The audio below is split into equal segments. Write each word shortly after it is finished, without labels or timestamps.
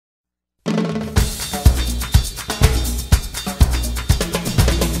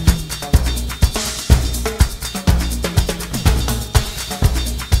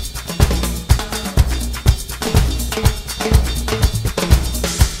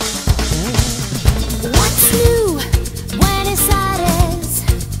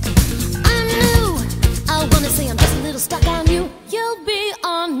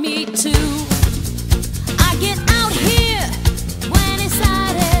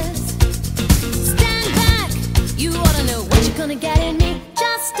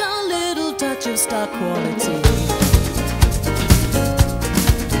quality.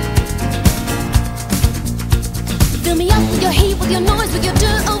 Fill me up with your heat, with your noise, with your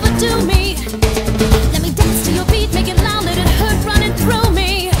dirt, overdo me. Let me dance to your beat, make it loud, let it hurt running through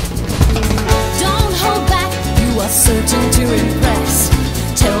me. Don't hold back, you are certain to impress.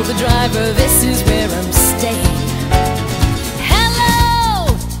 Tell the driver this is where I'm staying.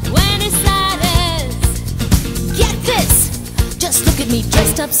 Hello, Buenos Aires. Get this, just look at me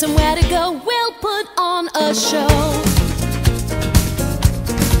dressed up somewhere to go. We'll put on a show.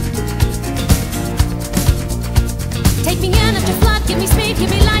 Take me in at your flood, give me speed, give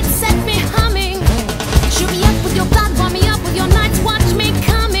me light, set me humming. Shoot me up with your blood, warm me up with your nights, watch me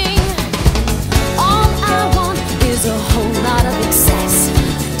coming. All I want is a whole lot of excess.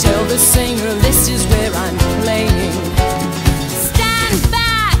 Tell the singer this is where I'm playing. Stand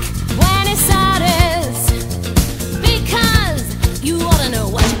back, Buenos Aires, because you ought to know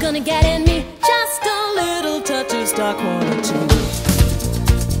what you're gonna get in me. Just a little touch of star quality.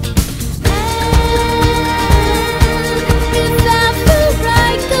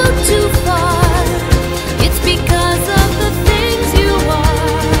 Too far, it's because of the things you are.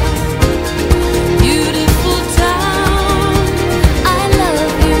 Beautiful town, I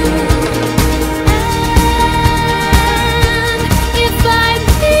love you. And if I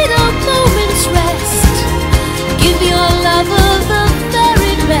need a moment's rest, give your lover the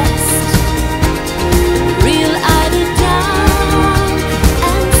very best. Real idle down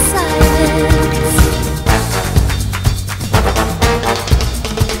and silence.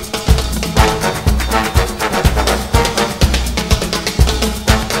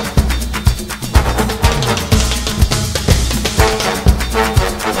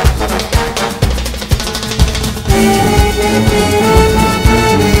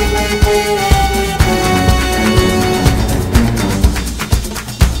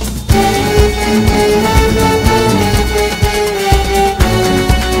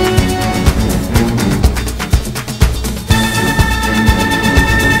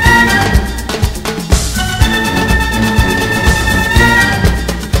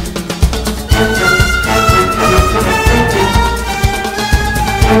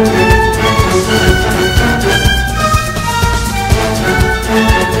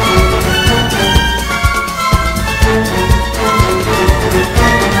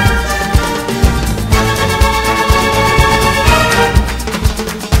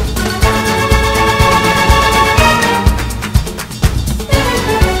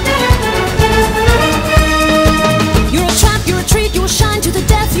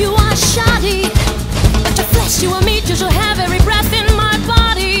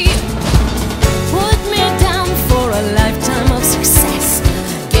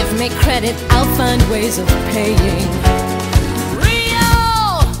 Credit, I'll find ways of paying. Rio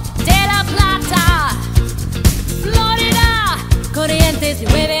de la Plata, Florida, Corrientes,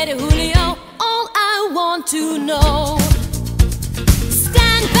 9 de Julio. All I want to know